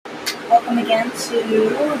welcome again to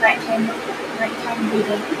Nighttime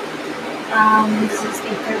Reading. This is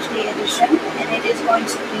the Thursday edition, and it is going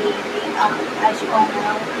to be, as you all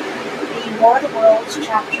know, the War of the Worlds,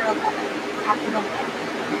 Chapter 11, Captain Oblivion.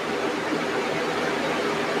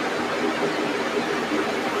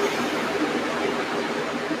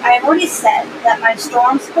 I have already said that my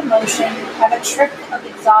storms of emotion have a trick of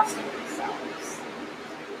exhausting themselves.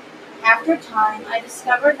 After a time, I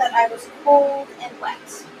discovered that I was cold and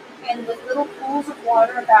wet, and with little pools of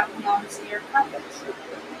water about me on the stair carpet.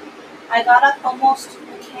 I got up almost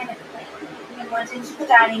mechanically and went into the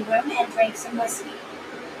dining room and drank some whiskey.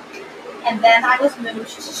 And then I was moved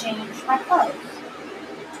to change my clothes.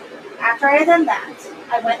 After I had done that,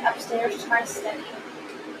 I went upstairs to my study.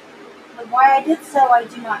 But why I did so, I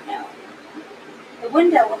do not know. The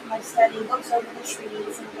window of my study looks over the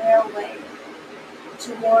trees and railway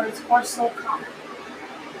towards Horsell Common.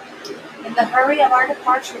 In the hurry of our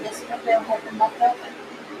departure, this window had been left open.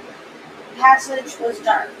 The passage was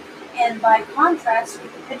dark, and by contrast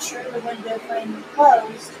with the picture of the window frame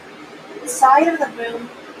closed, the side of the room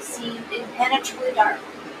seemed impenetrably dark.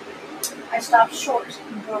 I stopped short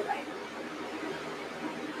in the doorway.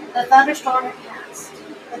 The thunderstorm had passed.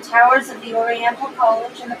 The towers of the Oriental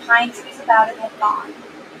College and the pine trees about it had gone.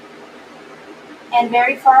 And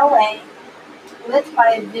very far away, lit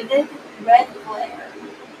by a vivid red glare,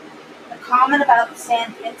 the common about the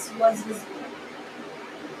sandpits was visible.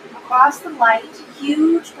 Across the light,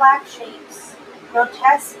 huge black shapes,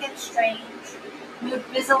 grotesque and strange, moved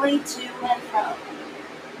busily to and fro.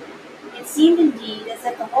 It seemed indeed as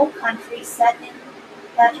if the whole country set in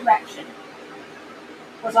that direction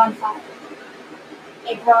was on fire.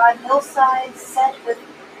 A broad hillside set with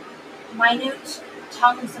minute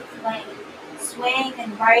tongues of flame, swaying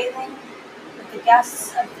and writhing with the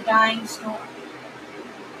gusts of the dying storm,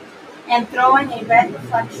 and throwing a red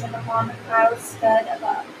reflection upon the cloud scud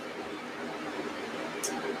above.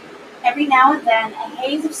 Every now and then, a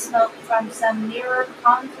haze of smoke from some nearer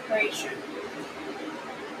conflagration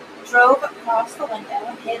drove across the window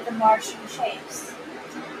and hid the Martian shapes.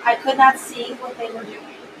 I could not see what they were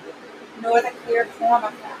doing, nor the clear form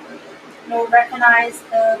of them, nor recognize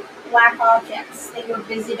the black objects they were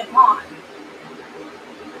busied upon.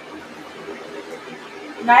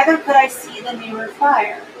 Neither could I see the nearer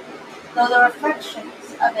fire, though the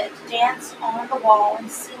reflections of it danced on the wall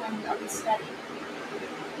and ceiling of the study.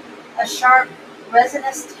 A sharp,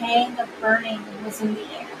 resinous tang of burning was in the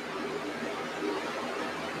air.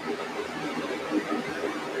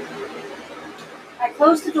 I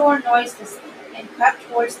closed the door noiselessly and crept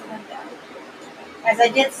towards the window. As I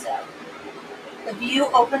did so, the view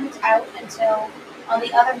opened out until, on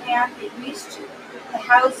the other hand, it reached the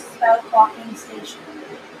houses about Walking Station,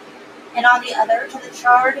 and on the other to the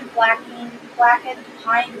charred and blackened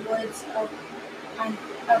pine woods of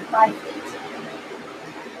Byfleet.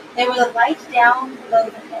 They were the light down below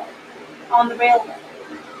the hill, on the railway,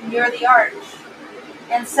 near the arch,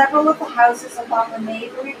 and several of the houses along the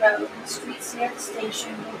Maybury Road and streets near the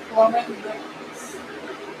station were glowing ruins.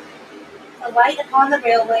 The light upon the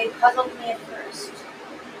railway puzzled me at first.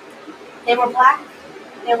 They were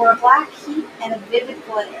a black heap and a vivid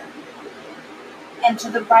glare, and to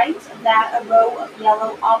the right of that a row of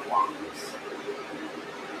yellow oblongs.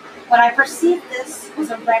 When I perceived this was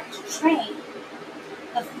a wrecked train,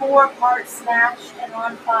 the forepart smashed and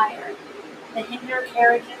on fire, the hinder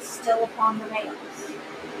carriages still upon the rails.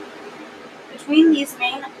 Between these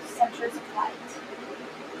main centers of light,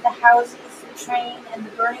 the houses, the train, and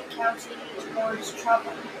the burning county towards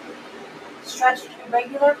Trouble, stretched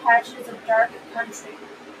irregular patches of dark country,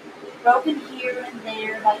 broken here and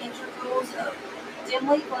there by intervals of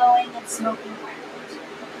dimly glowing and smoking ground.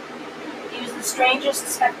 It was the strangest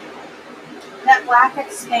spectacle, that black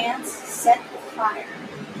expanse set with fire.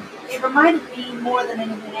 It reminded me, more than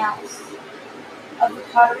anything else, of the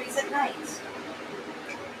potteries at night.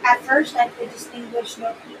 At first I could distinguish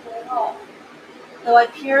no people at all, though I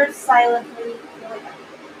peered silently for them.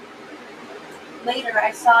 Later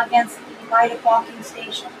I saw against the light of Walking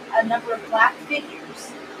Station a number of black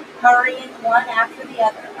figures hurrying one after the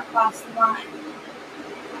other across the line.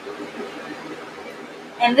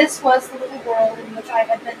 And this was the little world in which I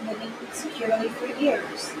had been living securely for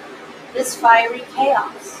years, this fiery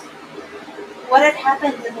chaos. What had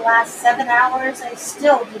happened in the last 7 hours I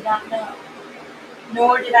still did not know,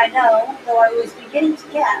 nor did I know, though I was beginning to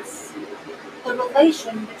guess, the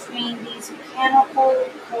relation between these mechanical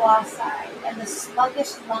colossi and the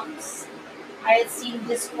sluggish lumps I had seen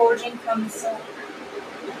disgorging from the cylinder.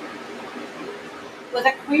 With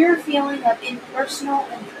a queer feeling of impersonal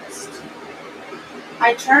interest,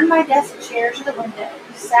 I turned my desk chair to the window,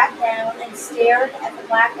 sat down, and stared at the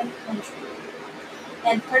blackened country,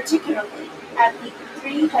 and particularly at the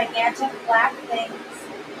three gigantic black things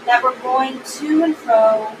that were going to and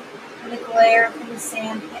fro in the glare from the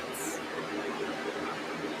sand pits.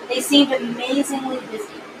 They seemed amazingly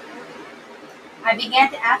busy. I began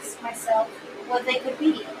to ask myself what they could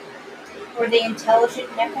be. Were they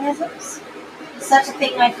intelligent mechanisms? Such a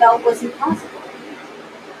thing I felt was impossible.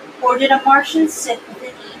 Or did a Martian sit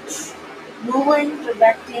within each, ruling,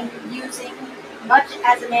 directing, using, much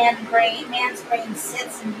as a man's brain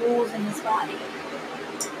sits and rules in his body?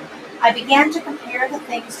 I began to compare the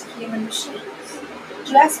things to human machines,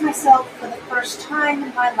 to ask myself for the first time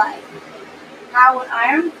in my life how an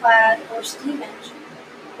ironclad or steam engine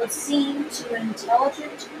would seem to an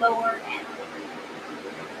intelligent lower animal.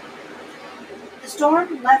 The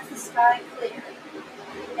storm left the sky clear,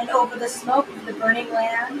 and over the smoke of the burning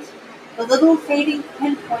land, the little fading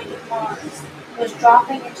pinpoint of Mars was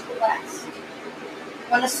dropping into the west,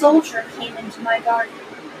 when a soldier came into my garden.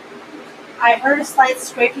 I heard a slight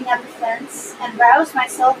scraping at the fence, and roused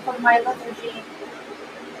myself from my lethargy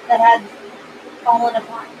that had fallen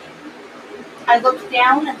upon me. I looked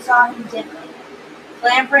down and saw him dimly,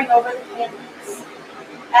 clambering over the palings.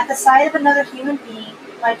 At the sight of another human being,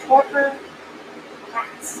 my torpor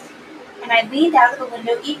passed, and I leaned out of the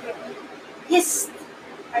window eagerly. "Hist!"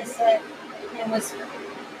 I said, and whispered.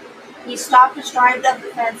 He stopped astride of the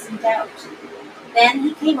fence in doubt. Then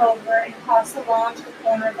he came over and crossed the lawn to the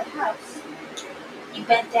corner of the house. He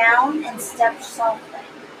bent down and stepped softly.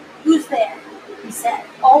 "Who's there?" he said,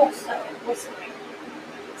 also whispering,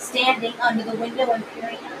 standing under the window and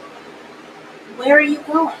peering out. "Where are you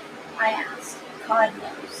going?" I asked. "God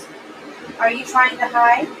knows." "Are you trying to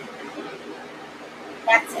hide?"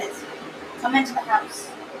 "That's it. Come into the house."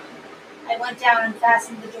 I went down and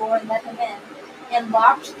fastened the door and let him in, and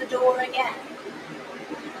locked the door again.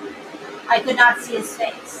 I could not see his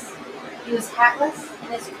face. He was hatless,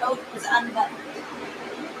 and his coat was unbuttoned.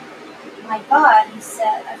 "My God," he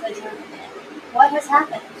said as I drew him in, "what has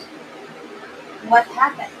happened?" "What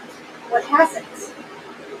happened? What hasn't?"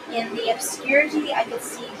 In the obscurity I could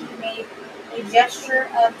see he made a gesture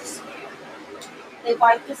of despair. "They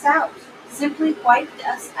wiped us out. Simply wiped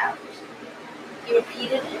us out," he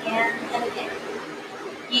repeated again and again.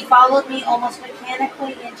 He followed me almost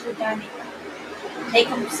mechanically into the dining room. "Take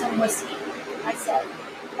him some whiskey," I said,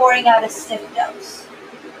 pouring out a stiff dose.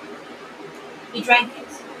 He drank it,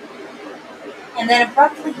 and then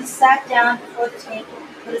abruptly he sat down before the table,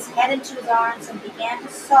 put his head into his arms, and began to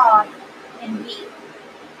sob and weep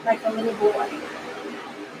like a little boy,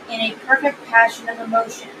 in a perfect passion of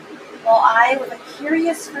emotion, while I, with a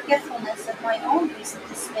curious forgetfulness of my own recent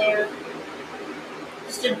despair,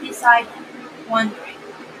 stood beside him, wondering.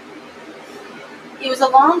 It was a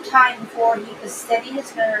long time before he could steady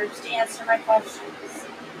his nerves to answer my questions,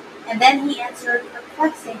 and then he answered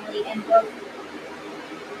perplexingly and brokenly.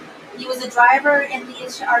 He was a driver in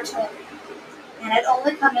the artillery, and had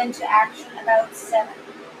only come into action about 7.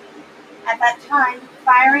 At that time,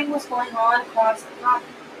 firing was going on across the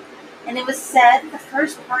common, and it was said the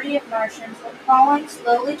first party of Martians were crawling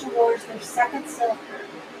slowly towards their second cylinder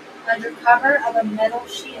under cover of a metal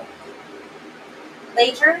shield.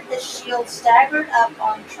 Later, this shield staggered up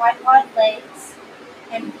on tripod legs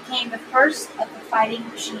and became the first of the fighting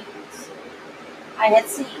machines I had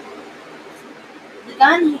seen. The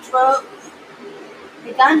gun he drove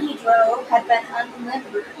had been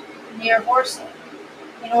unlimbered near Horsa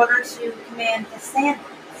in order to command the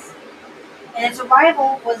sandwings, and its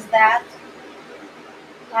arrival was that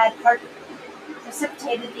had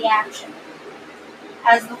precipitated the action.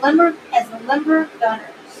 As the limber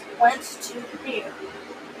gunners went to the rear,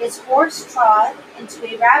 his horse trod into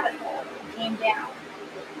a rabbit hole and came down,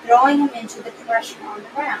 throwing him into the depression on the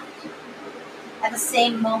ground. At the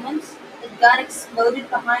same moment, the gun exploded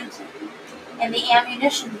behind him, and the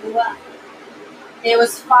ammunition blew up. There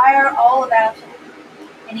was fire all about him,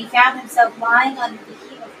 and he found himself lying under the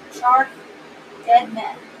heap of charred dead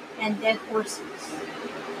men and dead horses.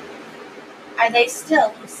 "I lay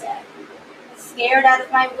still," he said, "scared out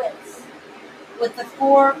of my wits, with the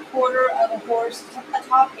fore-quarter of a horse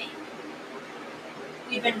atop me.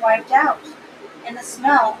 We'd been wiped out, and the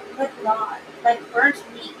smell, good God, like burnt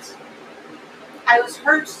meat. I was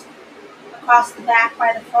hurt across the back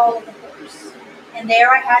by the fall of the horse, and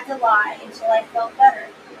there I had to lie until I felt better.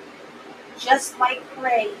 Just like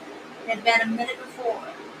parade it had been a minute before,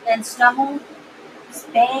 then stumbled,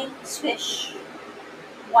 bang, swish,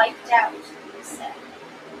 wiped out," he said.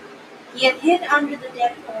 He had hid under the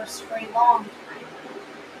dead horse for a long time,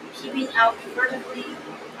 peeping out furtively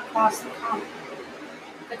across the common.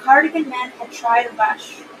 The Cardigan men had tried a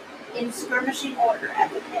rush, in skirmishing order,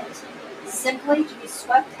 at the pit, simply to be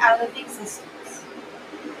swept out of existence.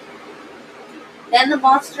 Then the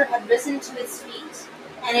monster had risen to its feet,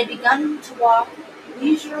 and had begun to walk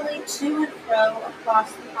leisurely to and fro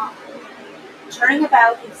across the common, turning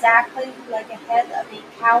about exactly like a head of a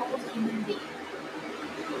cowled human being.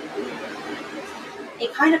 A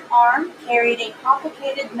kind of arm carried a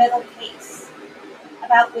complicated metal case,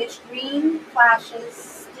 about which green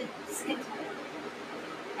flashes scintillated,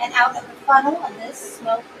 and out of the funnel of this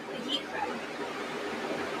smoked the heat ray.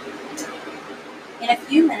 In a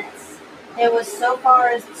few minutes, there was, so far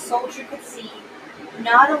as the soldier could see,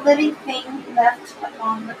 not a living thing left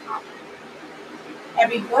upon the common.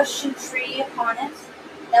 Every bush and tree upon it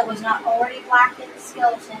that was not already blackened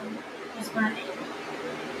skeleton was burning.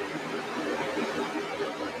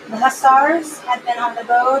 The hussars had been on the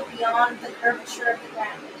road beyond the curvature of the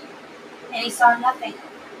ground, and he saw nothing.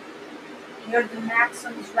 He heard the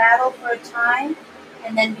Maxims rattle for a time,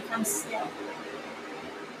 and then become still.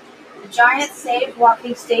 The giant saved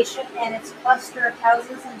Walking Station and its cluster of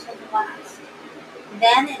houses until the last.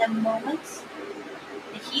 Then, in a moment,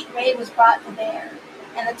 the heat ray was brought to bear,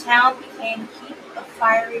 and the town became a heap of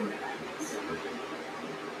fiery ruins.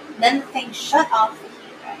 Then the thing shut off the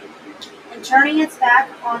heat ray, and turning its back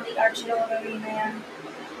upon the artilleryman,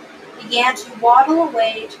 began to waddle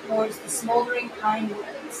away towards the smoldering pine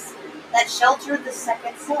woods that sheltered the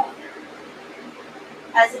second cylinder.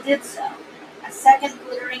 As it did so, a second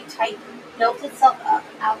glittering titan built itself up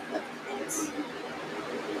out of the pit.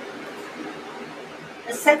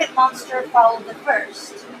 The second monster followed the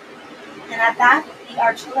first, and at that the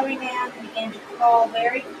artilleryman began to crawl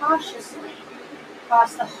very cautiously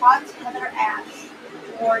across the hot heather ash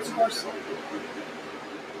towards Horsley.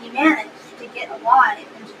 He managed to get alive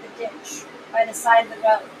into the ditch by the side of the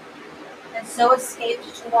road, and so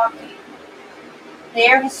escaped to Walking.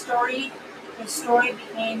 There his story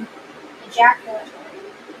became ejaculatory.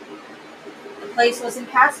 The place was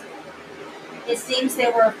impassable. It seems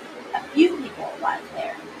there were a few people alive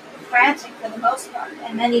there, frantic for the most part,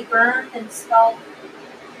 and many burned and scalded.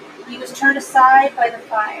 He was turned aside by the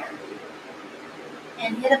fire,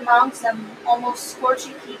 and hid among some almost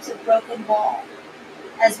scorching heaps of broken wall,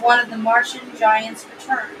 as one of the Martian giants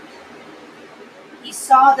returned. He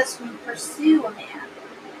saw this one pursue a man,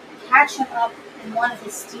 catch him up in one of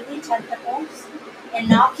his steely tentacles, and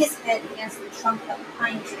knock his head against the trunk of a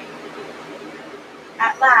pine tree.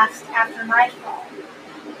 At last, after nightfall,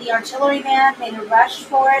 the artilleryman made a rush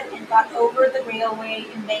for it and got over the railway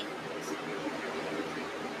embankment.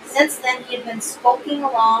 Since then he had been skulking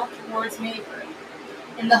along towards Maybury,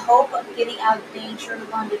 in the hope of getting out of danger of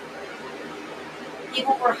London.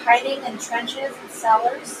 People were hiding in trenches and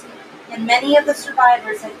cellars, and many of the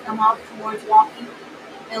survivors had come off towards Walking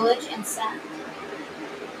village and sand.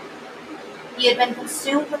 He had been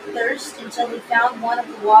consumed with thirst until he found one of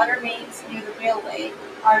the water mains near the railway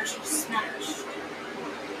arch smashed,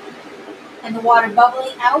 and the water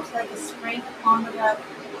bubbling out like a spring upon the road.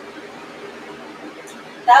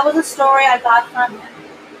 That was a story I got from him,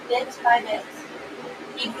 bit by bit.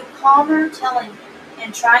 He grew calmer telling me,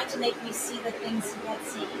 and trying to make me see the things he had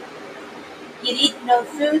seen. He had eaten no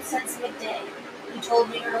food since midday, he told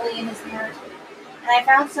me early in his narrative, and I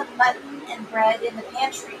found some mutton and bread in the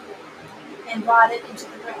pantry, and brought it into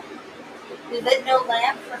the room. We lit no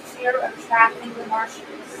lamp for fear of trapping the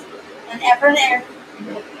Martians, and ever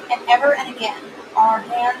and again our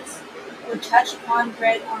hands would touch upon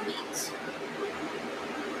bread or meat.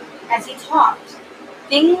 As he talked,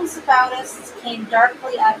 things about us came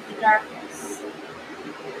darkly out of the darkness,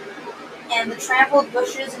 and the trampled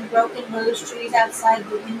bushes and broken rose trees outside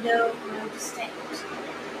the window grew distinct.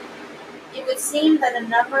 It would seem that a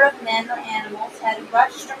number of men or animals had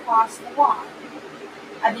rushed across the lawn.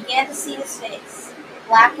 I began to see his face,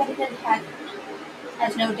 blackened and haggard,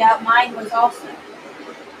 as no doubt mine was also.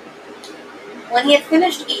 When he had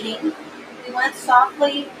finished eating, we went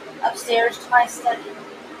softly upstairs to my study,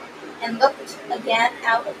 and looked again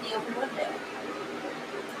out of the open window.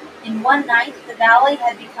 In one night the valley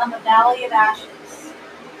had become a valley of ashes.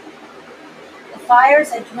 The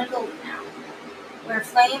fires had dwindled now. Where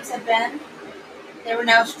flames had been, there were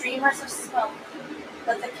now streamers of smoke,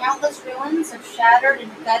 but the countless ruins of shattered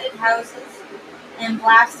and gutted houses and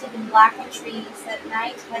blasted and blackened trees that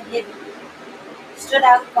night had hidden stood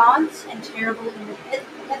out gaunt and terrible in the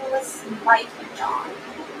pitiless light of dawn.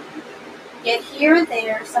 Yet here and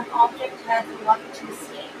there some object had the luck to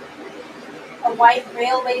escape. A white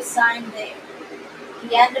railway sign there,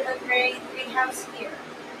 the end of a greenhouse here,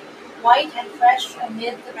 white and fresh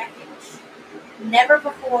amid the wreckage. Never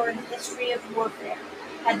before in the history of warfare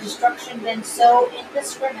had destruction been so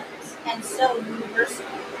indiscriminate and so universal.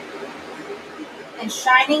 And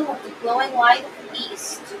shining with the glowing light of the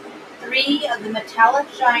east, 3 of the metallic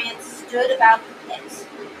giants stood about the pit,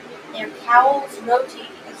 their cowls rotating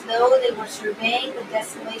as though they were surveying the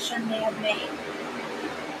desolation they had made.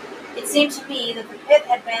 It seemed to me that the pit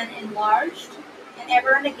had been enlarged, and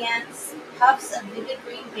ever and again puffs of vivid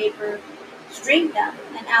green vapor streamed up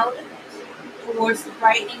and out of it towards the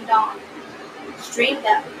brightening dawn. Streamed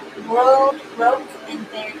up, whirled, broke, and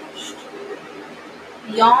vanished.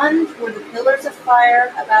 Beyond were the pillars of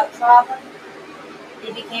fire about Traven.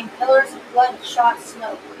 They became pillars of bloodshot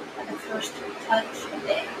smoke at the first touch of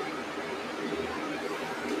day.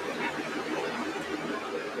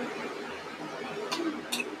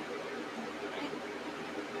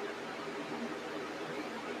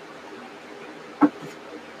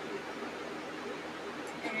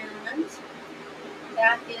 And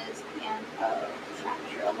that is the end of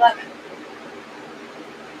chapter 11.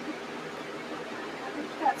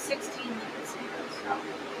 We've got 16 minutes here, so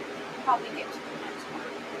we'll probably get to the next one.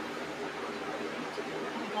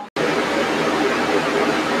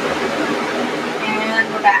 And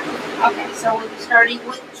we're back. Okay, so we'll be starting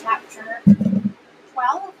with chapter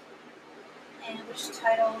 12, and which is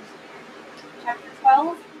titled Chapter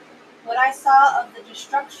 12, What I Saw of the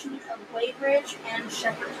Destruction of Weybridge and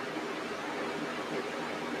Shepperton.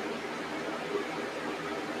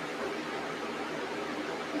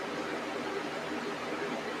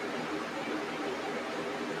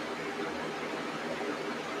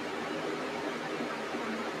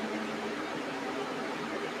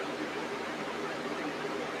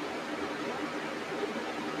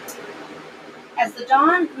 As the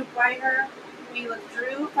dawn grew brighter, we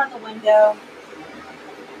withdrew from the window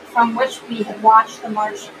from which we had watched the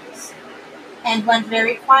Martians, and went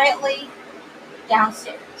very quietly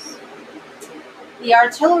downstairs. The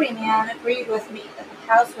artilleryman agreed with me that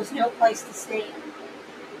the house was no place to stay in.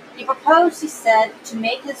 He proposed, he said, to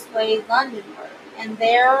make his way Londonward, and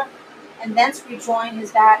thence rejoin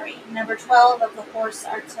his battery, number 12 of the Horse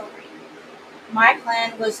Artillery. My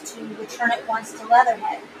plan was to return at once to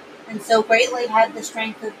Leatherhead, and so greatly had the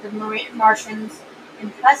strength of the Martians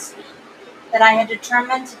impressed me that I had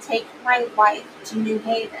determined to take my wife to New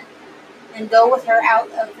Haven, and go with her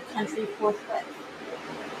out of the country forthwith.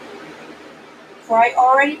 For I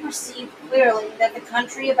already perceived clearly that the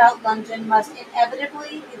country about London must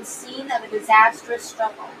inevitably be the scene of a disastrous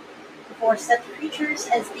struggle, before such creatures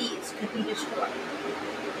as these could be destroyed.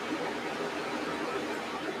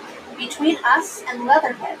 Between us and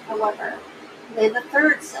Leatherhead, however, lay the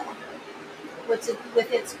third cylinder,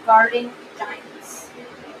 with its guarding giants.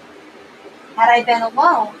 Had I been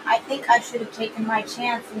alone, I think I should have taken my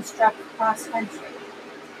chance and struck across country.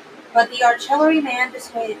 But the artilleryman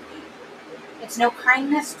dissuaded me. It's no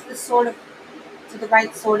kindness to the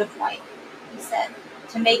right sort of wife, he said,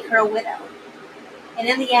 to make her a widow. And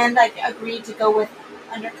in the end I agreed to go with him,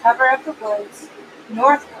 under cover of the woods,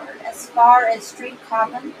 northward as far as Street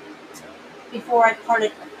Cobham, before I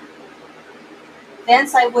parted with him.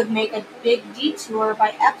 Thence I would make a big detour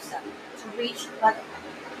by Epsom to reach Leatherhead.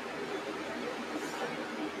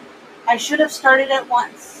 I should have started at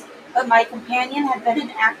once, but my companion had been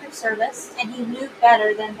in active service, and he knew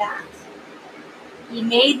better than that. He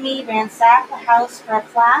made me ransack the house for a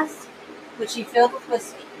flask, which he filled with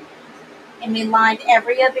whiskey, and we lined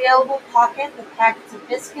every available pocket with packets of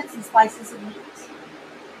biscuits and slices of meat.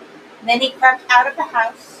 Then he crept out of the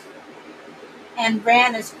house, and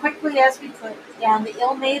ran as quickly as we could down the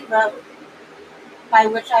ill-made road by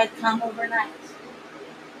which I had come overnight.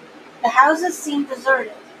 The houses seemed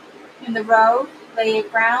deserted. In the road lay a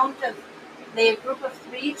group of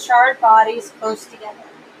 3 charred bodies close together,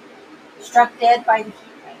 struck dead by the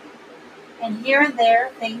heat ray, and here and there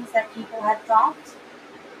things that people had dropped: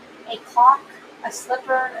 a clock, a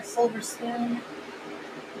slipper, a silver spoon,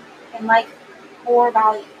 and like poor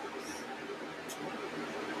valuables.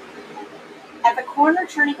 At the corner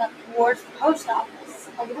turning up towards the post office,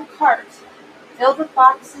 a little cart, filled with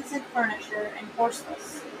boxes and furniture and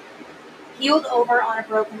horseless, heeled over on a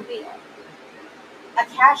broken wheel. A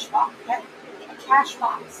cash box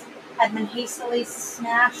had been hastily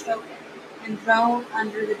smashed open and thrown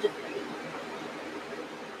under the debris.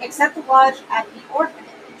 Except the lodge at the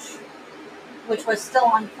orphanage, which was still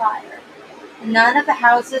on fire, none of the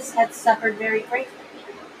houses had suffered very greatly.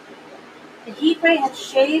 The heat ray had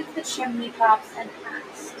shaved the chimney tops and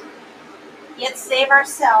passed. Yet save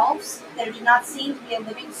ourselves, there did not seem to be a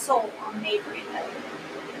living soul on Maybury Hill.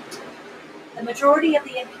 The majority of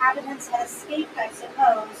the inhabitants had escaped, I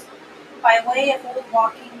suppose, by way of Old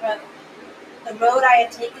Walking Road, the road I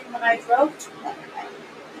had taken when I drove to Leatherhead.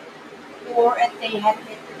 or if they had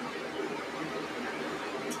hidden.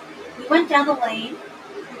 We went down the lane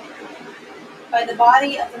by the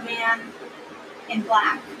body of the man in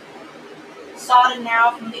black, sodden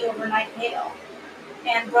now from the overnight hail,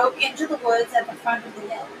 and broke into the woods at the front of the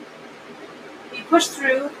hill. We pushed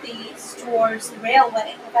through these towards the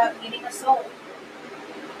railway without meeting a soul.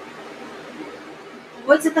 The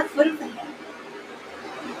woods at the foot of the hill.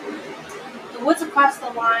 The woods across the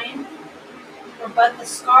line were but the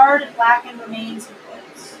scarred and blackened remains of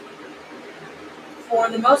woods. For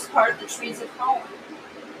the most part, the trees had fallen,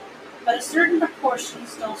 but a certain proportion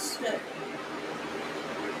still stood.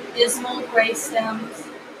 Dismal gray stems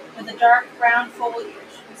with a dark brown foliage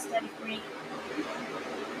instead of green.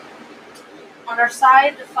 On our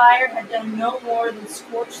side, the fire had done no more than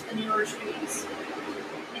scorch the newer trees.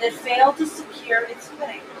 It had failed to secure its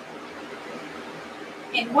footing.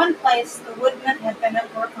 In one place, the woodmen had been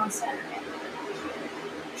at work on Saturday.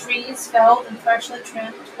 Trees felled and freshly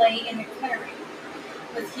trimmed lay in a clearing,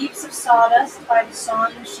 with heaps of sawdust by the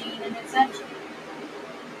sawing machine in its engine.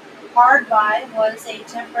 Hard by was a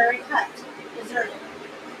temporary hut, deserted.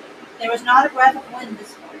 There was not a breath of wind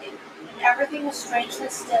this morning, and everything was strangely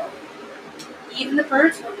still. Even the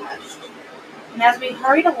birds were hushed, and as we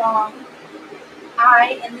hurried along,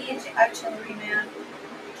 I and the artilleryman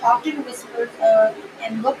talked in whispers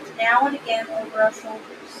and looked now and again over our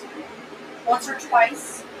shoulders. Once or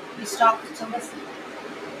twice, we stopped to listen.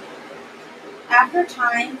 After a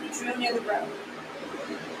time, we drew near the road,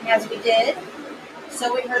 and as we did,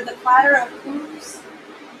 so we heard the clatter of hoofs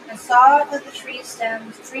and saw at the tree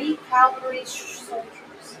stems 3 cavalry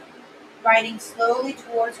soldiers riding slowly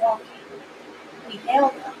towards Walking. We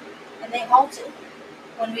hailed them, and they halted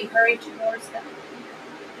when we hurried towards them.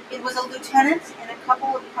 It was a lieutenant and a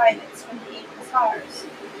couple of privates from the 8th Hussars,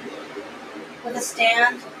 with a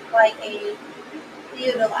stand like a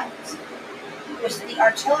theodolite, which the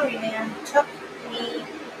artilleryman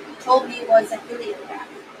told me was a heliograph.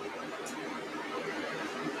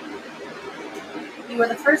 "You are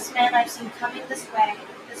the first men I've seen coming this way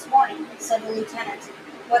this morning," said the lieutenant.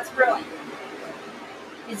 "What's brewing?"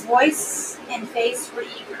 His voice and face were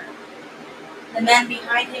eager. The men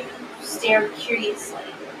behind him stared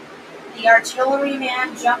curiously. The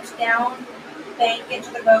artilleryman jumped down the bank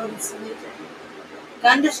into the road and saluted.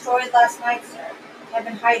 "Gun destroyed last night, sir. Have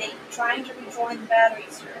been hiding, trying to rejoin the battery,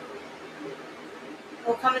 sir.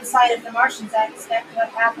 We'll come in sight of the Martians, I expect, about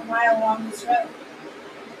half a mile along this road."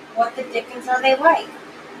 "What the dickens are they like?"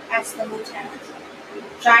 asked the lieutenant.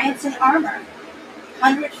 "Giants in armor,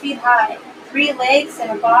 100 feet high, 3 legs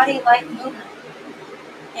and a body like movement,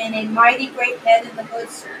 and a mighty great head in the hood,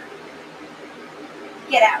 sir."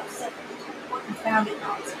 "Get out," said the lieutenant. "What confounded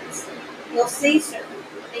nonsense." "You'll see, sir.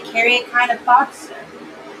 They carry a kind of box, sir,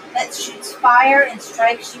 that shoots fire and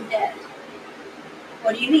strikes you dead."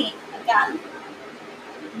 "What do you mean, a gun?"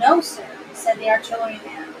 "No, sir," said the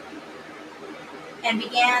artilleryman, and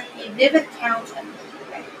began a vivid account of the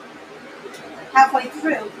heat ray. Halfway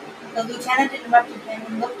through, the lieutenant interrupted him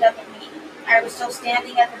and looked up at me. I was still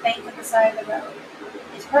standing at the bank at the side of the road.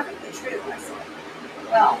 "It's perfectly true," I said.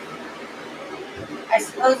 "Well, I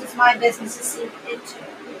suppose it's my business to see it to.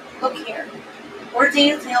 Look here. We're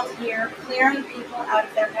detailed here, clearing people out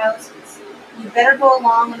of their houses. You'd better go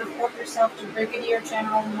along and report yourself to Brigadier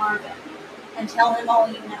General Marvin, and tell him all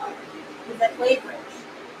you know. He's at Weybridge.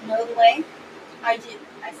 Know the way?" "I do,"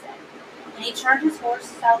 I said, and he turned his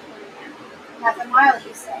horse southward again. "Half a mile,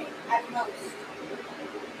 you say, at most."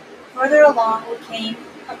 Further along, we came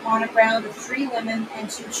upon a ground of 3 women and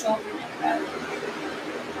 2 children in the road,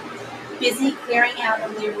 busy clearing out a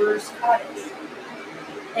laborer's cottage.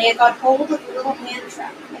 They had got hold of the little hand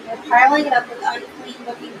truck and were piling it up with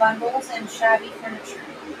unclean-looking bundles and shabby furniture.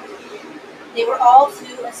 They were all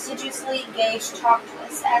too assiduously engaged to talk to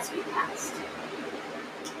us as we passed.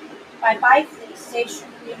 By Byfleet Station,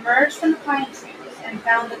 we emerged from the pine trees and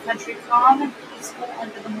found the country calm and peaceful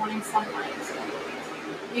under the morning sunlight.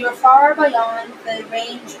 We were far beyond the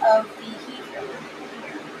range of the heat river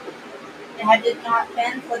here, and had it not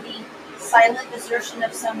been for the silent desertion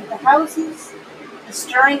of some of the houses, the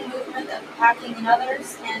stirring movement of packing in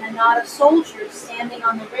others, and a knot of soldiers standing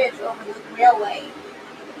on the ridge over the railway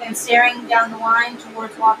and staring down the line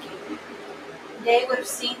towards Walking, the day would have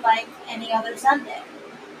seemed like any other Sunday.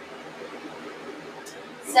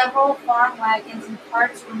 Several farm wagons and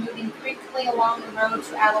carts were moving quickly along the road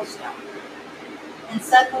to Addlestone, and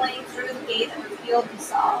suddenly through the gate of the field we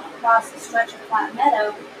saw, across the stretch of flat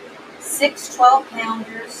meadow, 6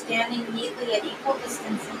 12-pounders standing neatly at equal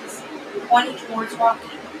distances, pointing towards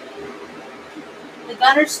Walking. The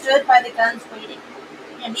gunners stood by the guns waiting,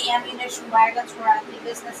 and the ammunition wagons were at a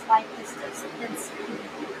business-like distance.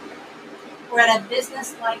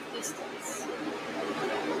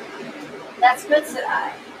 That's good, said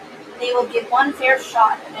I. They will get one fair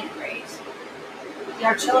shot at any rate. The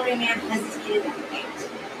artilleryman hesitated and blinked.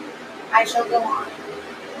 I shall go on.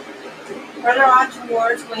 Further on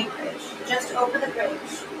towards Weybridge, just over the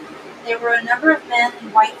bridge, there were a number of men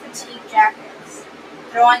in white fatigue jackets,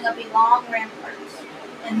 throwing up a long rampart,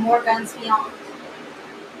 and more guns beyond.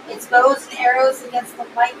 It's bows and arrows against the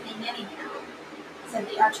lightning anyhow, said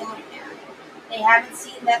the artilleryman. They haven't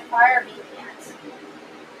seen that fire beam yet.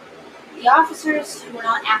 The officers who were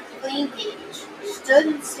not actively engaged stood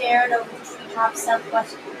and stared over the treetops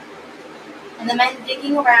southwestward, and the men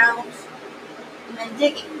digging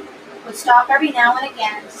would stop every now and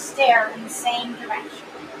again to stare in the same direction.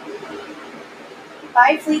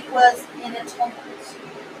 Byfleet was in a tumult,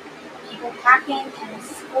 people packing and a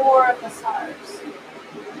score of hussars.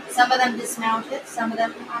 Some of them dismounted, some of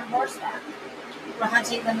them on horseback, were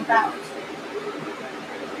hunting them about.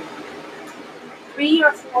 3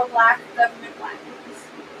 or 4 black government wagons,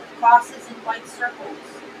 with crosses in white circles,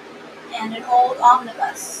 and an old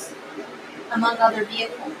omnibus, among other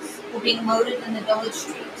vehicles, were being loaded in the village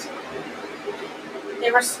street.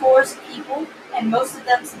 There were scores of people, and most of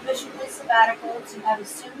them sufficiently sabbatical to have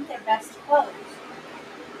assumed their best clothes.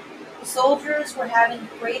 The soldiers were having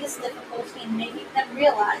the greatest difficulty in making them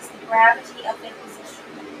realize the gravity of their position.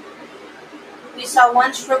 We saw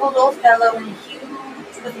one shriveled old fellow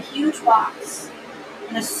with a huge box,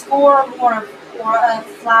 and a score or more of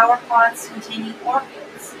flower pots containing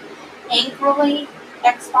orchids, angrily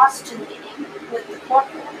expostulating with the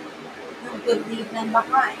corporal, who would leave them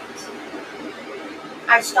behind.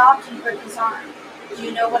 I stopped and gripped his arm. Do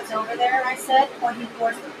you know what's over there? I said, pointing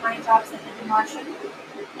towards the pine tops that had been Martian.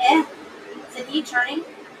 Said he, turning.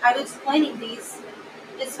 I was explaining these.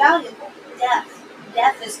 It's valuable. Death.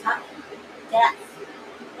 Death is coming. Death.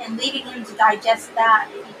 And leaving him to digest that,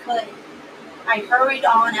 if he could, I hurried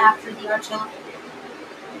on after the artillery.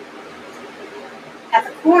 At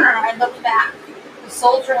the corner, I looked back. The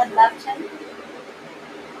soldier had left him,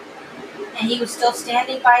 and he was still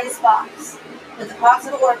standing by his box, with the pots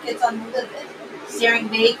of orchids on the lid, staring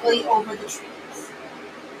vaguely over the trees.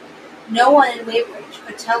 No one in Weybridge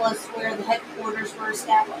could tell us where the headquarters were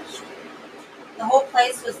established. The whole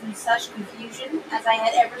place was in such confusion as I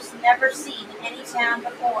had never seen in any town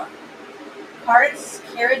before. Carts,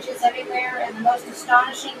 carriages everywhere, and the most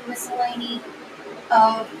astonishing miscellany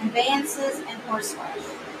of conveyances and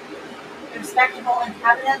horseflesh. The respectable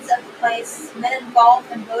inhabitants of the place, men in golf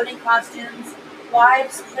and boating costumes,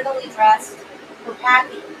 wives prettily dressed, were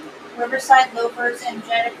packing, riverside loafers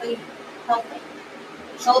energetically helping,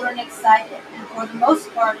 children excited, and for the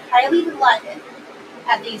most part highly delighted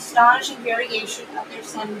at the astonishing variation of their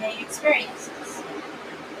Sunday experiences.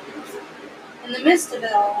 In the midst of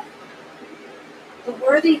it all, the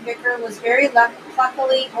worthy vicar was very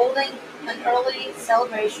pluckily holding an early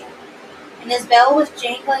celebration, and his bell was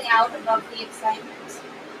jangling out above the excitement.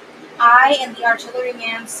 I and the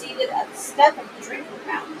artilleryman, seated at the step of the drinking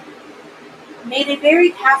fountain, made a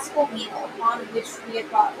very passable meal upon which we had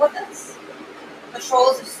brought with us.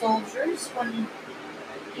 Patrols of soldiers, when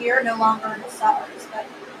here no longer hussars, but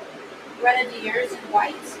grenadiers in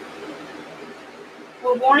white,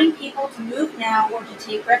 were warning people to move now or to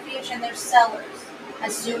take refuge in their cellars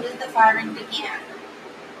as soon as the firing began.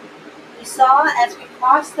 We saw as we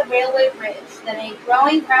crossed the railway bridge that a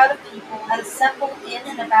growing crowd of people had assembled in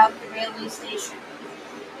and about the railway station,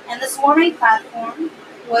 and the swarming platform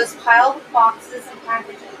was piled with boxes and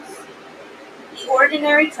packages. The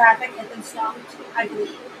ordinary traffic had been stopped, I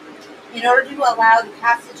believe, in order to allow the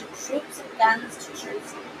passage of troops and guns to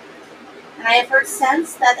Jersey, and I have heard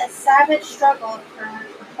since that a savage struggle occurred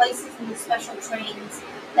for places in the special trains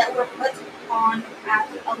that were put on at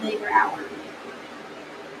a later hour.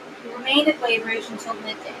 We remained at Weybridge until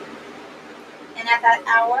midday, and at that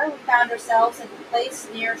hour we found ourselves at the place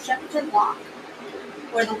near Shepperton Lock,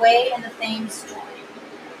 where the Wey and the Thames join.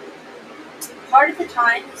 Part of the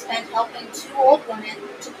time we spent helping 2 old women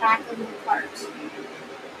to pack a little cart.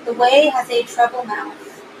 The Wey has a treble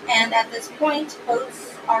mouth, and at this point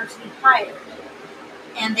boats are to be hired,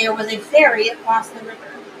 and there was a ferry across the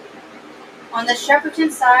river. On the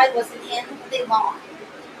Shepperton side was an inn with a lawn,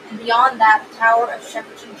 and beyond that the tower of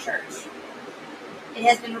Shepperton Church. It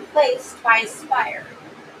has been replaced by a spire,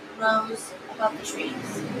 rose above the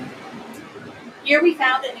trees. Here we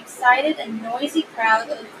found an excited and noisy crowd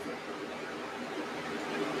of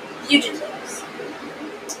fugitives.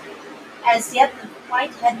 As yet the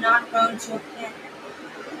fight had not grown to a pin.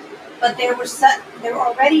 but there were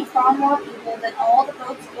already far more people than all the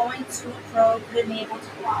boats going to and fro could enable to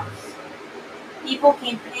cross. People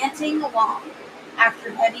came panting along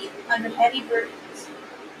under heavy burdens.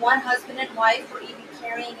 One husband and wife were even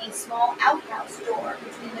carrying a small outhouse door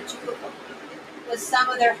between the two of them, with some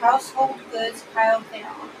of their household goods piled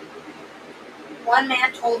thereon. One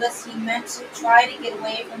man told us he meant to try to get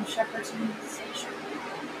away from Shepperton Station.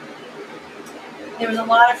 There was a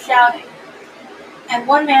lot of shouting, and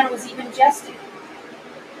one man was even jesting.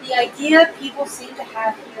 The idea people seemed to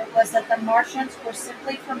have here was that the Martians were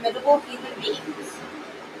simply formidable human beings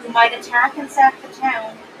who might attack and sack the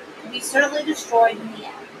town and be certainly destroyed in the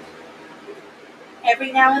end.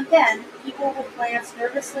 Every now and then, people would glance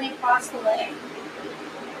nervously across the lake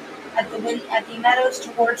at the meadows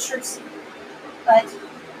towards Chertsey, but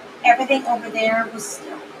everything over there was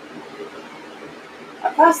still.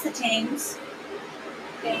 Across the Thames,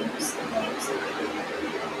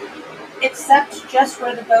 except just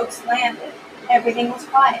where the boats landed, everything was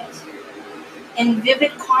quiet, in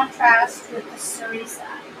vivid contrast with the Surrey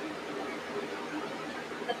side.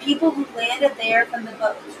 The people who landed there from the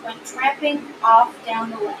boats went tramping off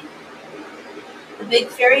down the lane. The big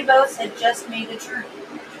ferry boats had just made a journey.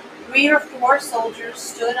 3 or 4 soldiers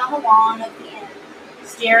stood on the lawn of the inn,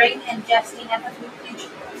 staring and jesting at the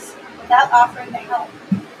fugitives, without offering to help.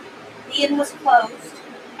 The inn was closed,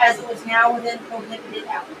 as it was now within prohibited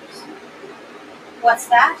hours. "What's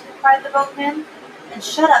that?" cried the boatman. "Then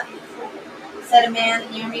shut up, you fool," said a man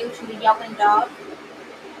near me to a yelping dog.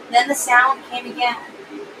 Then the sound came again,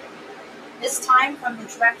 this time from the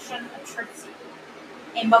direction of Chertsey,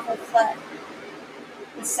 a muffled thud,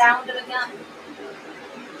 the sound of a gun.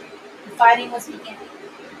 The fighting was beginning.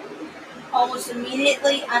 Almost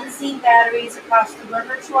immediately, unseen batteries across the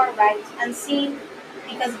river to our right, unseen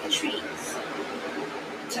because of the trees,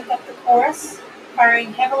 took up the chorus,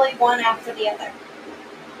 firing heavily one after the other.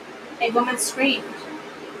 A woman screamed.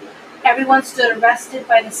 Everyone stood arrested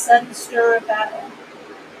by the sudden stir of battle.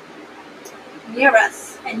 Near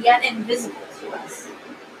us, and yet invisible to us.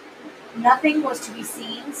 Nothing was to be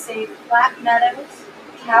seen save flat meadows,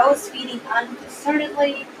 cows feeding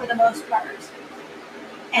unconcernedly for the most part,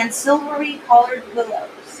 and silvery-colored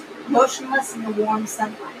willows, motionless in the warm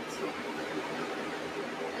sunlight.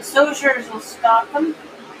 "The soldiers will stop them,"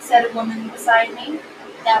 said a woman beside me,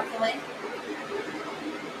 doubtfully.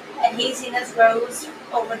 A haziness rose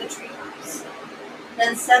over the treetops.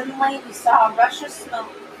 Then suddenly we saw a rush of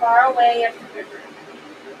smoke far away up the river,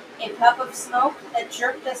 a puff of smoke that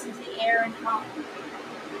jerked us into the air and hung.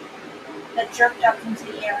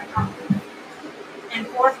 And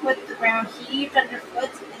forthwith the ground heaved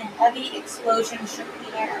underfoot, and a heavy explosion shook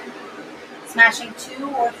the air, smashing 2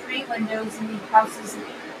 or 3 windows in the houses near,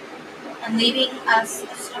 and leaving us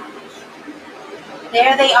astonished.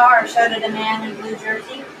 "There they are," shouted a man in blue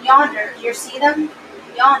jersey. "Yonder, do you see them?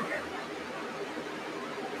 Yonder."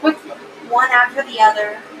 Quickly, one after the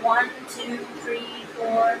other, 1, 2, 3,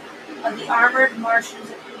 4 of the armored Martians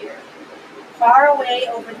appeared, far away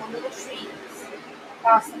over the little trees,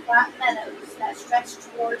 across the flat meadows that stretched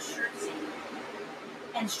towards Chertsey,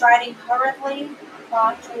 and striding hurriedly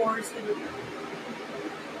towards the river.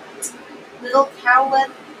 Little cowled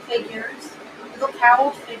figures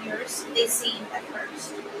they seemed at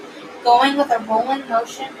first, going with a rolling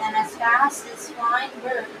motion and as fast as flying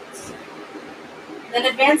birds, then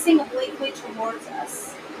advancing obliquely towards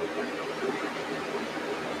us.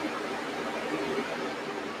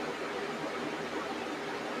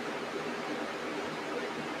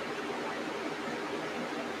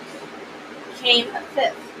 Came a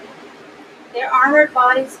fifth. Their armored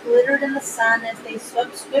bodies glittered in the sun as they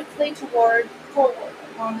swept swiftly forward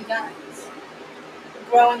upon the guns,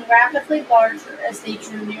 growing rapidly larger as they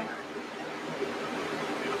drew nearer.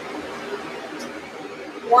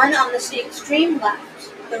 One on the extreme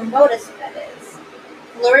left, the remotest that is,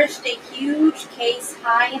 flourished a huge case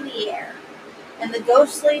high in the air, and the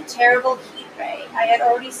ghostly, terrible heat ray I had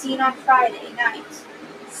already seen on Friday night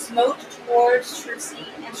smote towards Chertsey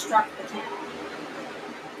and struck the town.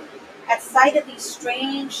 At sight of these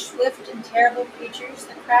strange, swift, and terrible creatures,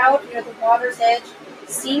 the crowd near the water's edge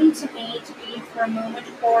seemed to me to be for a moment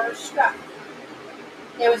horror-struck.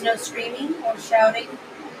 There was no screaming or shouting,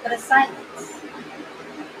 but a silence.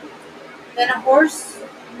 Then a hoarse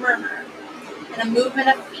murmur, and a movement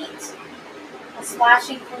of feet, a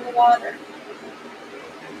splashing from the water.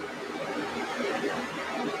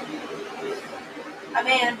 A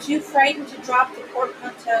man, too frightened to drop the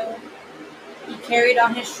portmanteau he carried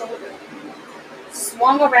on his shoulder,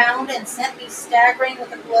 swung around and sent me staggering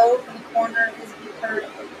with a blow from the corner of his girdle.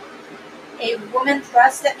 A woman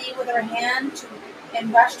thrust at me with her hand to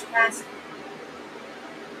and rushed past me.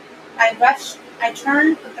 I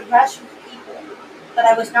turned with the rush of people, but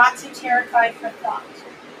I was not too terrified for thought.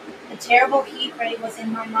 The terrible heat ray was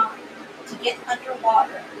in my mind. To get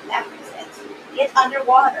underwater, that was it. Get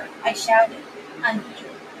underwater, I shouted,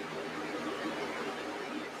 unheeded.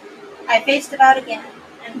 I faced about again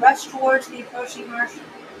and rushed towards the approaching Martian.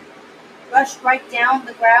 Rushed right down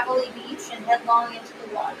the gravelly beach and headlong into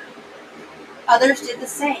the water. Others did the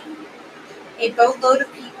same. A boatload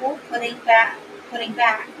of people putting back,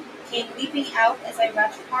 came leaping out as I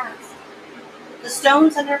rushed past. The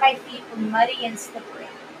stones under my feet were muddy and slippery,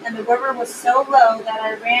 and the river was so low that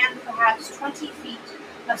I ran perhaps 20 feet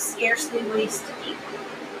of scarcely waist deep.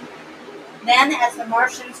 Then, as the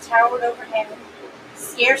Martians towered overhead,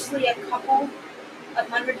 scarcely a couple of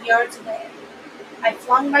 100 yards away, I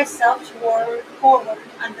flung myself forward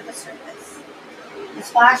under the surface. The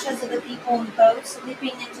splashes of the people in boats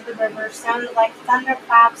leaping into the river sounded like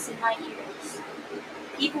thunderclaps in my ears.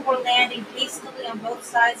 People were landing hastily on both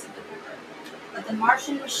sides of the river, but the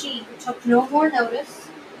Martian machine took no more notice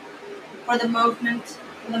for the moment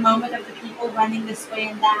of the people running this way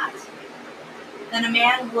and that than a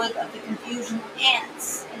man would of the confusion of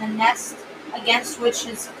ants in a nest against which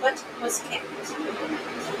his foot was kicked.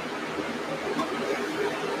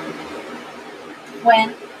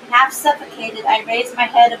 When, half suffocated, I raised my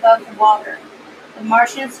head above the water, the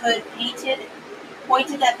Martian's hood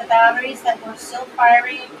pointed at the batteries that were still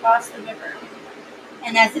firing across the river,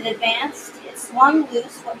 and as it advanced, it swung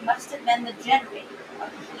loose what must have been the generator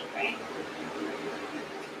of the heat ray.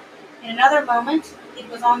 In another moment, it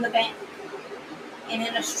was on the bank, and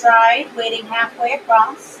in a stride, wading halfway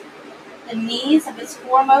across, the knees of its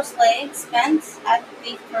foremost legs bent at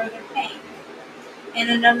the further bank. And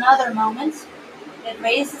in another moment, it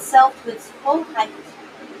raised itself to its full height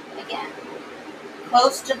again,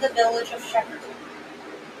 close to the village of Shepperton.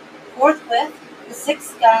 Forthwith, the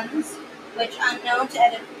 6 guns, which, unknown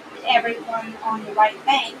to everyone on the right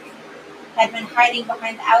bank, had been hiding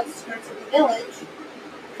behind the outskirts of the village,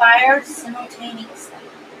 fired simultaneously.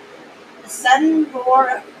 The sudden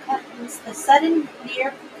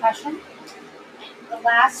near concussion, the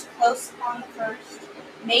last close upon the first,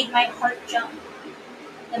 made my heart jump.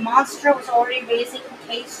 The monster was already raising the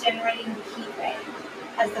case generating the heat ray,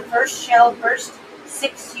 as the first shell burst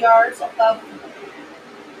 6 yards above the river.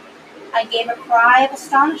 I gave a cry of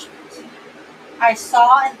astonishment. I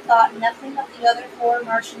saw and thought nothing of the other 4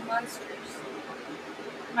 Martian monsters.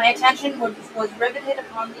 My attention was riveted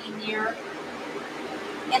upon the near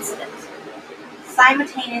incident.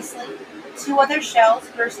 Simultaneously, 2 other shells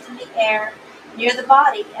burst in the air near the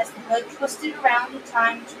body as the hood twisted around in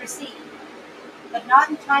time to recede, but not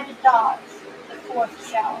in time to dodge the 4th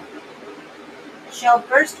shell. The shell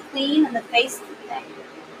burst clean in the face of the thing.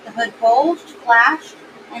 The hood bulged, flashed,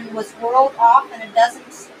 and was whirled off in a dozen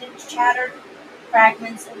shattered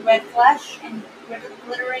fragments of red flesh and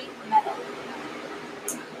glittering metal.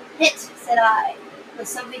 "Hit," said I, with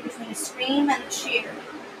something between a scream and a cheer.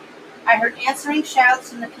 I heard answering shouts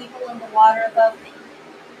from the people in the water above me.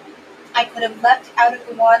 I could have leapt out of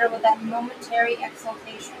the water with that momentary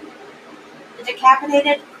exultation. The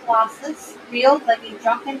decapitated colossus reeled like a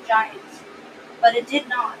drunken giant, but it did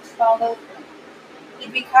not fall over.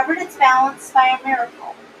 It recovered its balance by a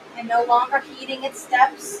miracle, and no longer heeding its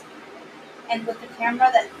steps, and with the camera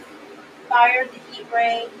that fired the heat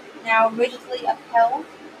ray now rigidly upheld,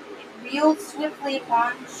 it reeled swiftly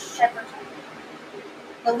upon Shepperton.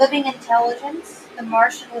 The living intelligence, the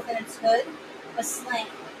Martian within its hood, was slain,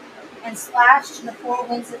 and splashed in the 4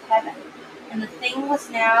 winds of heaven, and the thing was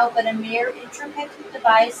now but a mere intricate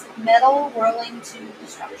device of metal whirling to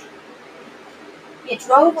destruction. It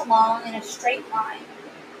drove along in a straight line,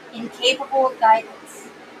 incapable of guidance.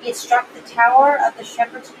 It struck the tower of the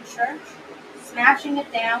Shepperton Church, smashing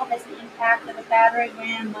it down as the impact of a battering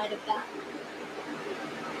ram might have done.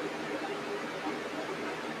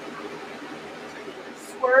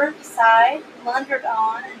 Swerved aside, blundered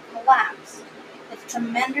on, and collapsed with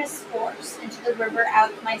tremendous force into the river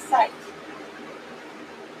out of my sight.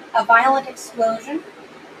 A violent explosion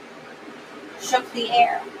shook the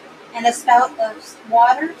air, and a spout of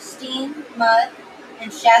water, steam, mud,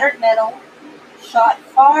 and shattered metal shot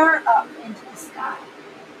far up into the sky.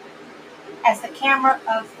 As the camera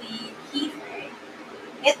of the heat ray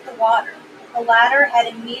hit the water, the latter had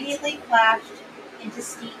immediately flashed into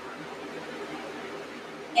steam.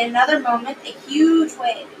 In another moment, a huge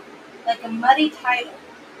wave, like a muddy tidal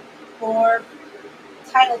board,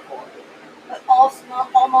 but also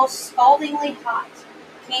almost scaldingly hot,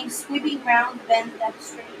 came sweeping round the bend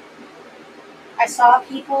upstream. I saw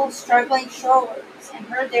people struggling shorewards and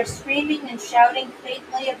heard their screaming and shouting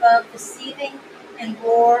faintly above the seething and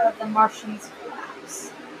roar of the Martian's collapse.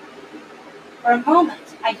 For a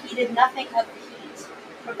moment, I heeded nothing of the heat,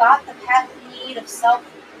 forgot the patent need of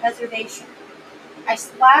self-preservation. I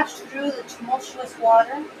splashed through the tumultuous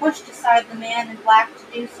water, pushed aside the man in black to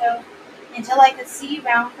do so, until I could see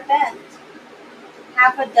round the bend.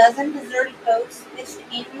 Half a dozen deserted boats pitched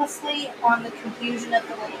aimlessly upon the confusion of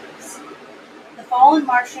the waves. The fallen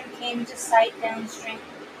Martian came into sight downstream,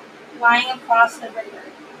 lying across the river,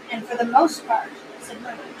 and for the most part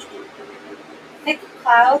submerged. Thick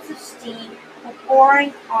clouds of steam were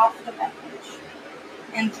pouring off the wreckage,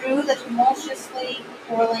 and through the tumultuously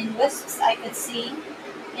whirling wisps I could see,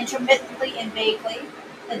 intermittently and vaguely,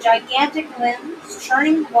 the gigantic limbs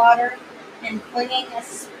churning water and flinging a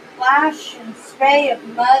splash and spray of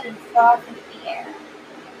mud and froth into the air.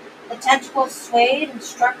 The tentacles swayed and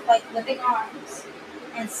struck like living arms,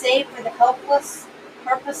 and save for the helpless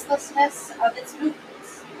purposelessness of its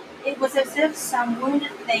movements, it was as if some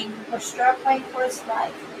wounded thing were struggling for its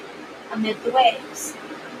life amid the waves.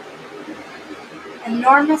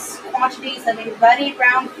 Enormous quantities of a ruddy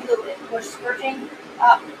brown fluid were spurting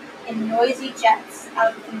up in noisy jets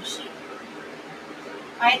out of the machine.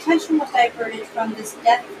 My attention was diverted from this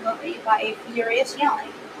death flurry by a furious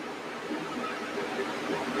yelling,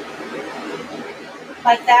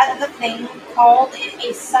 like that of a thing called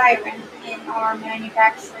a siren in our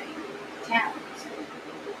manufacturing towns.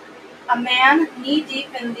 A man, knee-deep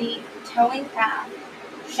in the towing path,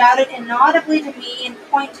 shouted inaudibly to me and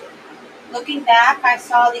pointed. Looking back, I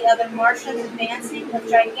saw the other Martians advancing with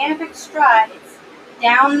gigantic strides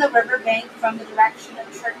down the river bank from the direction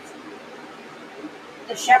of Trenton.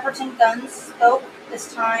 The Shepperton guns spoke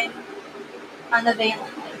this time unavailingly.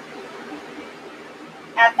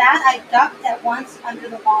 At that, I ducked at once under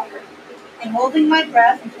the water, and holding my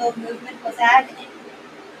breath until movement was agony,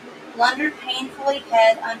 blundered painfully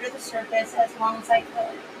head under the surface as long as I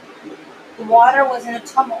could. The water was in a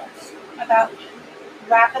tumult about me,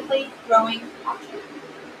 rapidly growing hotter.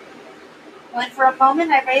 When for a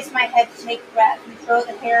moment I raised my head to take breath and throw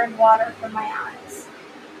the hair and water from my eyes,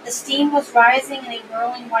 the steam was rising in a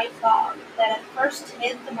whirling white fog that at first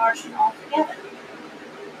hid the Martian altogether.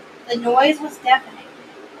 The noise was deafening.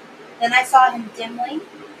 Then I saw him dimly,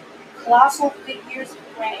 colossal figures of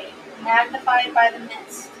gray, magnified by the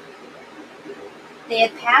mist. They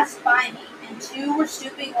had passed by me, and two were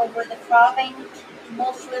stooping over the frothing,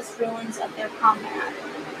 tumultuous ruins of their comrade.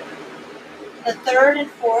 The third and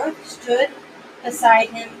fourth stood beside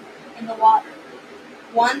him in the water,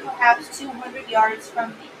 one perhaps 200 yards from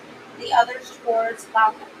me, the others towards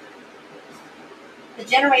Falcon. The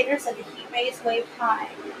generators of the heat rays waved high,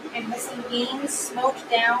 and hissing beams smote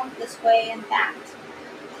down this way and that.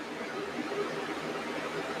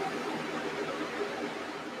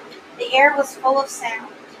 The air was full of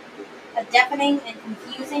sound, a deafening and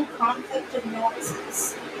confusing conflict of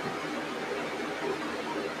noises.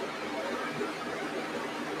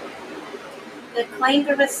 The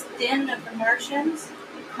clangorous din of the Martians,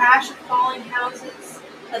 the crash of falling houses,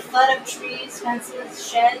 the thud of trees, fences,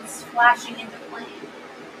 sheds flashing into flame,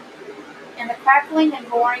 and the crackling and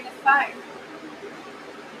roaring of fire.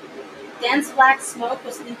 Dense black smoke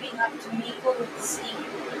was leaping up to mingle with the steam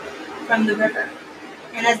from the river,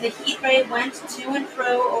 and as the heat ray went to and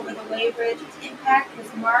fro over the wave ridge, its impact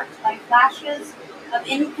was marked by flashes of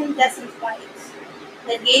incandescent white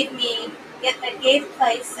that gave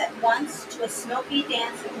place at once to a smoky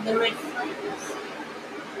dance of lurid flames.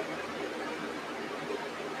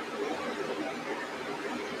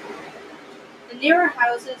 The nearer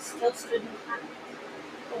houses still stood behind,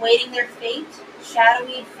 awaiting their fate,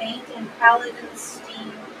 shadowy, faint, and pallid in the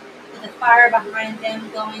steam, with the fire behind them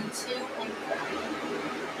going to and fro.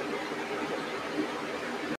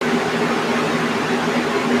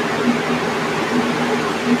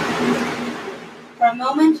 For a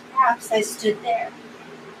moment, perhaps, I stood there,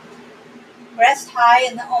 breast high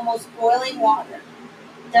in the almost boiling water,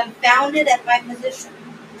 dumbfounded at my position,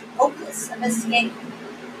 hopeless of escape.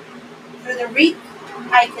 Through the reek,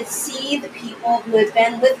 I could see the people who had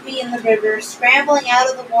been with me in the river scrambling out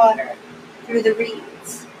of the water through the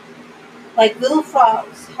reeds, like little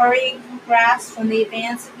frogs hurrying from grass from the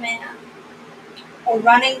advance of man, or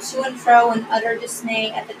running to and fro in utter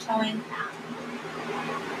dismay at the towing path.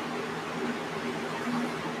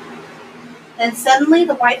 Then suddenly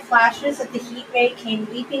the white flashes of the heat ray came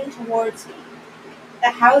leaping towards me.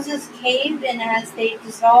 The houses caved in as they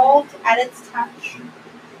dissolved at its touch,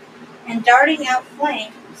 and darting out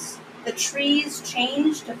flames, the trees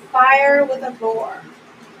changed to fire with a roar.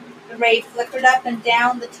 The ray flickered up and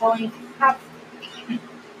down the towing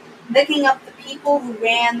licking up the people who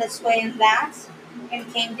ran this way and that,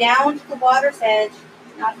 and came down to the water's edge,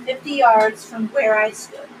 not 50 yards from where I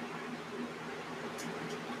stood.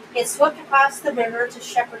 It swept across the river to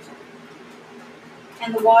Shepperton,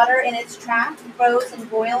 and the water in its track rose in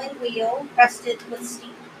boiling wheel, crested with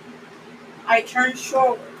steam. I turned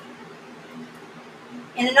shoreward.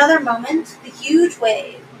 In another moment, the huge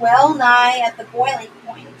wave, well nigh at the boiling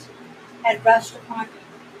point, had rushed upon me.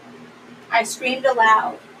 I screamed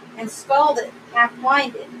aloud, and scalded,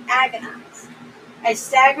 half-blinded, agonized. I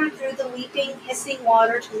staggered through the leaping, hissing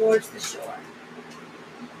water towards the shore.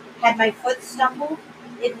 Had my foot stumbled,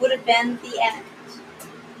 it would have been the end.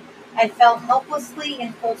 I fell helplessly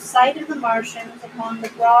in full sight of the Martians upon the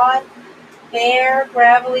broad, bare,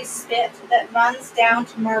 gravelly spit that runs down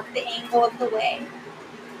to mark the angle of the way,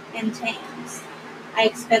 and Thames. I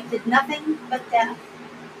expected nothing but death.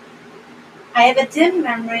 I have a dim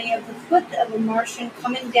memory of the foot of a Martian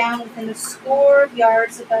coming down within a score of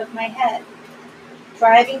yards above my head,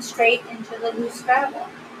 driving straight into the loose gravel,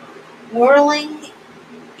 whirling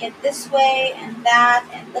it this way and that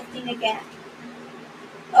and lifting again.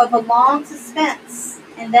 Of a long suspense,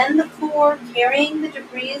 and then the four carrying the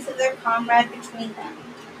debris of their comrade between them,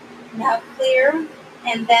 now clear,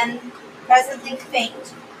 and then presently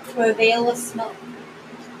faint through a veil of smoke,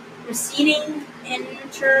 receding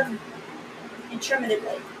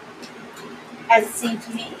interminably, as it seemed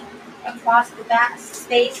to me, across the vast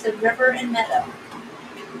space of river and meadow,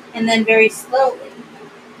 and then very slowly,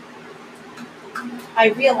 I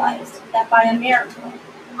realized that by a miracle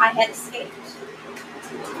I had escaped.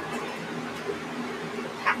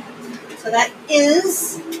 So that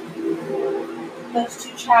is those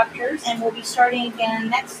two chapters, and we'll be starting again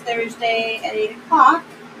next Thursday at 8 o'clock.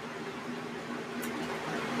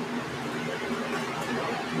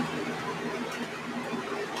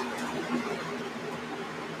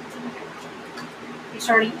 We're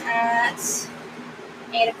starting at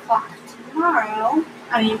 8 o'clock tomorrow.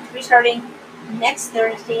 We're starting next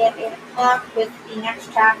Thursday at 8 o'clock with the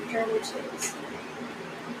next chapter, which is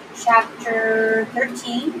Chapter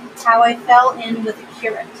 13, How I Fell In with a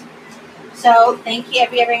Curate. So thank you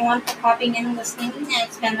everyone for popping in and listening.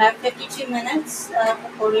 It's been about 52 minutes of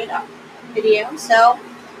recorded video. So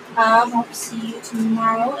hope to see you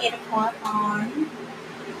tomorrow, 8 o'clock on...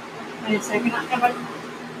 Wait a second, I'm going to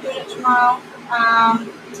do it tomorrow.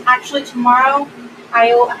 Actually tomorrow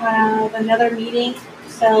I will have another meeting.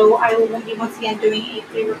 So I will be once again doing a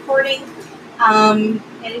pre-recording. And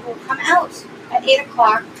it will come out at 8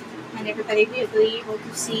 o'clock. And everybody will be able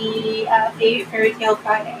to see Fairy Tale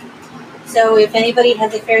Friday. So if anybody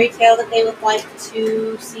has a fairy tale that they would like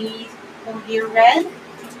to see or hear read,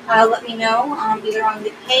 let me know, either on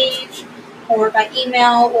the page, or by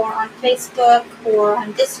email, or on Facebook, or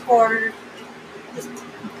on Discord. Just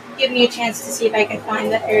give me a chance to see if I can find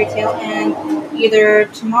that fairy tale, and either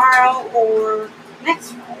tomorrow or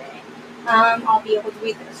next Friday, I'll be able to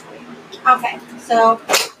read those for you. Okay, so...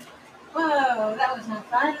 Whoa, that was not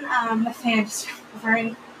fun. The fan just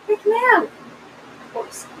freaked me out. Of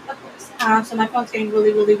course. So my phone's getting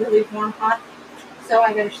really, really, really warm hot. So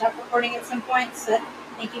I gotta stop recording at some point. So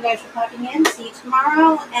thank you guys for popping in. See you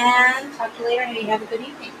tomorrow, and talk to you later. Maybe have a good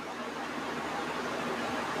evening.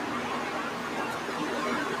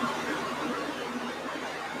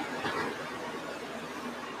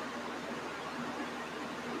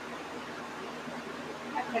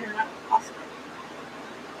 I better not possible.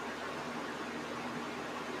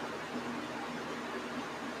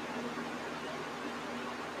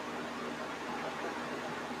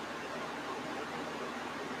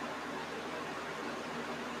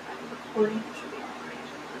 Recording.